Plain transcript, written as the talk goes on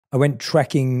I went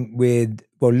trekking with,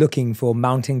 well, looking for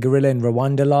mountain gorilla in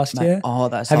Rwanda last year. Oh,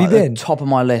 that's Have you been? Top of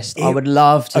my list. I would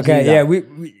love to do that. Yeah,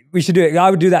 we should do it. I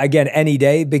would do that again any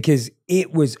day because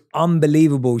it was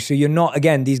unbelievable. So you're not,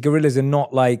 again, these gorillas are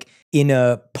not like in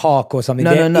a park or something.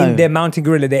 No. They're mountain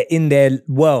gorilla. They're in their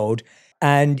world.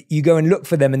 And you go and look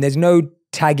for them and there's no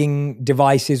tagging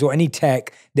devices or any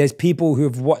tech. There's people who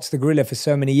have watched the gorilla for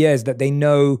so many years that they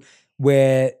know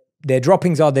where their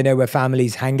droppings are, they know where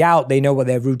families hang out, they know what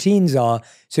their routines are.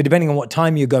 So depending on what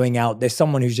time you're going out, there's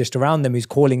someone who's just around them who's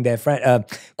calling their friend,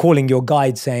 calling your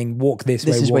guide saying, walk this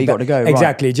way. This is where you got to go.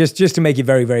 Exactly. Right. Just to make it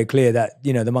very, very clear that,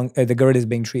 you know, the gorilla is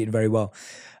being treated very well.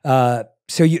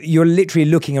 So you're literally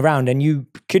looking around and you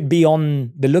could be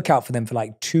on the lookout for them for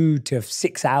like 2 to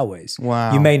 6 hours.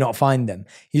 Wow. You may not find them.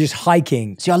 You're just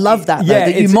hiking. See, I love that, though,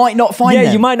 that you might not find them.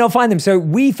 Yeah, you might not find them. So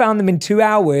we found them in 2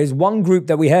 hours. One group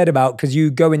that we heard about, because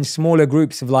you go in smaller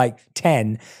groups of like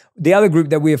 10. The other group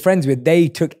that we were friends with, they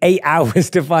took 8 hours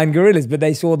to find gorillas, but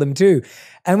they saw them too.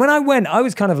 And when I went, I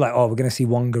was kind of like, oh, we're going to see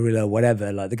one gorilla or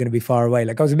whatever. Like they're going to be far away.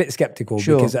 Like I was a bit skeptical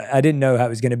because I didn't know how it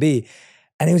was going to be.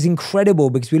 And it was incredible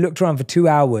because we looked around for 2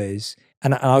 hours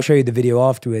and I'll show you the video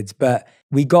afterwards, but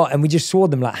we just saw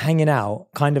them like hanging out,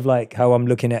 kind of like how I'm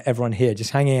looking at everyone here, just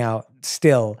hanging out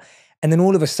still. And then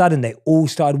all of a sudden they all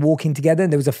started walking together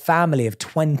and there was a family of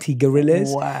 20 gorillas.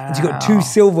 Wow. And you got 2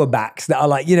 silverbacks that are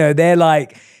like, you know, they're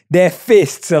like, their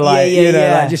fists are like,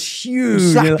 like just huge.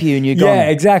 Slap you and you're gone. Yeah,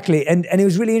 exactly. And it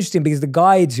was really interesting because the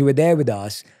guides who were there with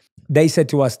us, they said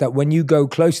to us that when you go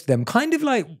close to them, kind of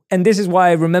like, and this is why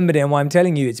I remembered it and why I'm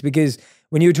telling you, it's because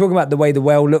when you were talking about the way the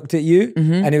whale looked at you,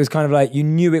 and it was kind of like, you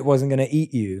knew it wasn't going to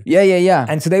eat you. Yeah.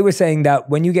 And so they were saying that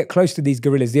when you get close to these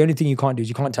gorillas, the only thing you can't do is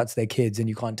you can't touch their kids and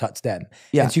you can't touch them.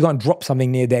 Yeah. And so you can't drop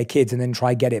something near their kids and then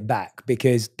try get it back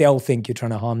because they'll think you're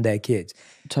trying to harm their kids.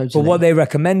 Totally. But what they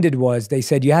recommended was, they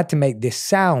said you had to make this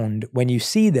sound when you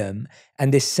see them,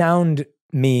 and this sound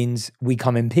means we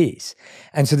come in peace.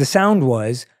 And so the sound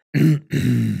was,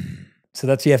 so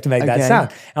that's, you have to make that sound.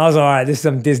 And I was like, all right, this is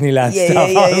some Disneyland stuff.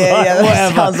 Yeah.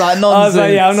 That sounds like nonsense. I was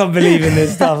like, yeah, I'm not believing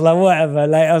this stuff. Like, whatever.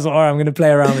 Like, I was like, all right, I'm going to play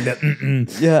around with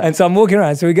it. Yeah. And so I'm walking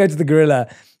around. So we go to the gorilla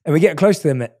and we get close to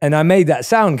them. And I made that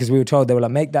sound because we were told, they were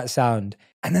like, make that sound.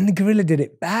 And then the gorilla did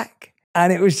it back.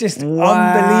 And it was just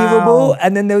unbelievable.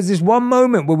 And then there was this one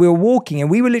moment where we were walking and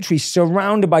we were literally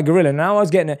surrounded by gorilla. And now I was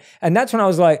getting it. And that's when I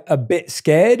was like a bit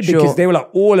scared because they were like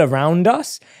all around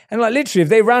us. And like literally if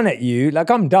they ran at you, like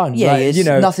I'm done. Yeah, like, you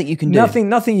know, nothing you can do.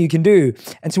 Nothing you can do.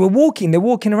 And so they're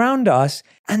walking around us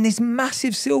and this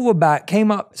massive silverback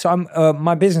came up. So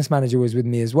my business manager was with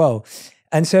me as well.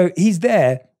 And so he's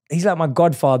there. He's like my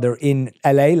godfather in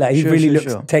LA. Like he really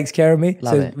takes care of me.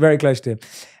 Love so it. Very close to him.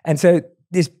 And so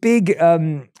this big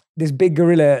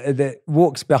gorilla that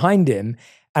walks behind him,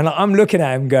 and I'm looking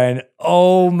at him going,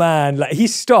 oh man, like he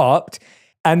stopped,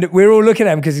 and we're all looking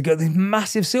at him because he's got this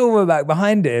massive silverback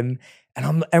behind him,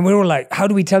 and we're all like, how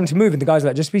do we tell him to move? And the guy's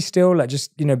like, just be still, like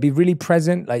just, you know, be really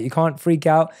present, like you can't freak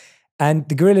out. And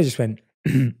the gorilla just went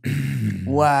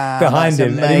wow, behind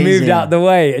him, amazing. and he moved out the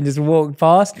way and just walked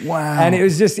past. Wow. And it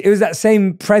was that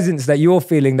same presence that you're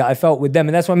feeling that I felt with them.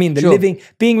 And that's what I mean,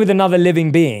 being with another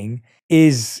living being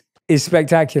is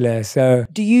spectacular. So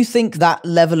do you think that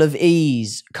level of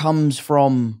ease comes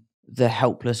from the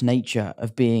helpless nature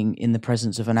of being in the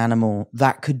presence of an animal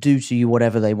that could do to you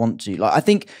whatever they want to? Like, I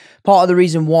think part of the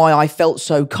reason why I felt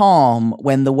so calm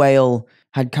when the whale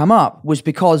had come up was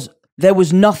because there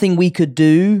was nothing we could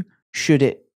do should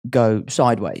it go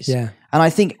sideways. Yeah. And I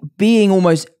think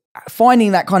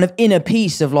finding that kind of inner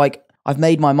peace of like, I've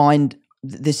made my mind,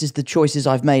 this is the choices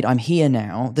I've made, I'm here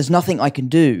now, there's nothing I can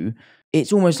do.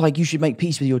 It's almost like you should make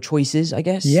peace with your choices, I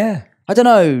guess. Yeah. I don't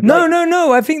know.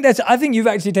 No. I think you've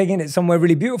actually taken it somewhere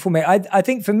really beautiful, mate. I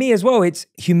think for me as well, it's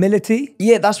humility.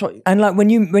 Yeah, that's what. And like when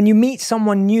you meet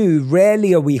someone new,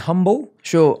 rarely are we humble.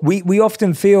 Sure. We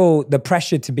often feel the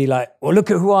pressure to be like, well, look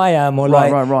at who I am, or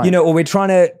right. you know, or we're trying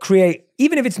to create,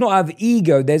 even if it's not out of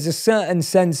ego, there's a certain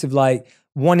sense of like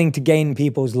wanting to gain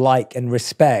people's like and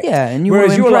respect. Yeah, and you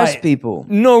want to impress people.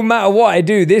 No matter what I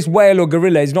do, this whale or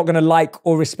gorilla is not going to like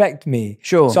or respect me.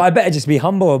 Sure. So I better just be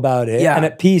humble about it. Yeah. And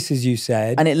at peace, as you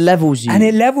said. And it levels you. And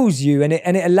it levels you, and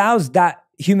it allows that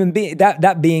human being,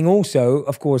 that being also,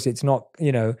 of course, it's not,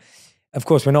 you know, of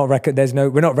course, we're not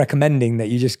recommending that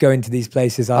you just go into these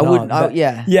places.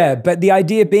 Yeah. But the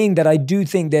idea being that I do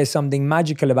think there's something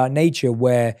magical about nature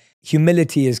where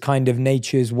humility is kind of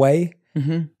nature's way.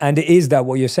 Mm-hmm. And it is that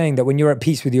what you're saying, that when you're at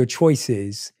peace with your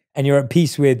choices and you're at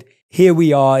peace with here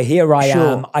we are, here I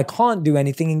am, I can't do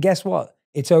anything, and guess what?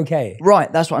 It's okay.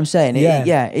 Right, that's what I'm saying.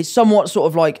 It's somewhat sort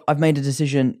of like, I've made a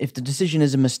decision. If the decision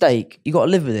is a mistake, you got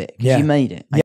to live with it because you made it.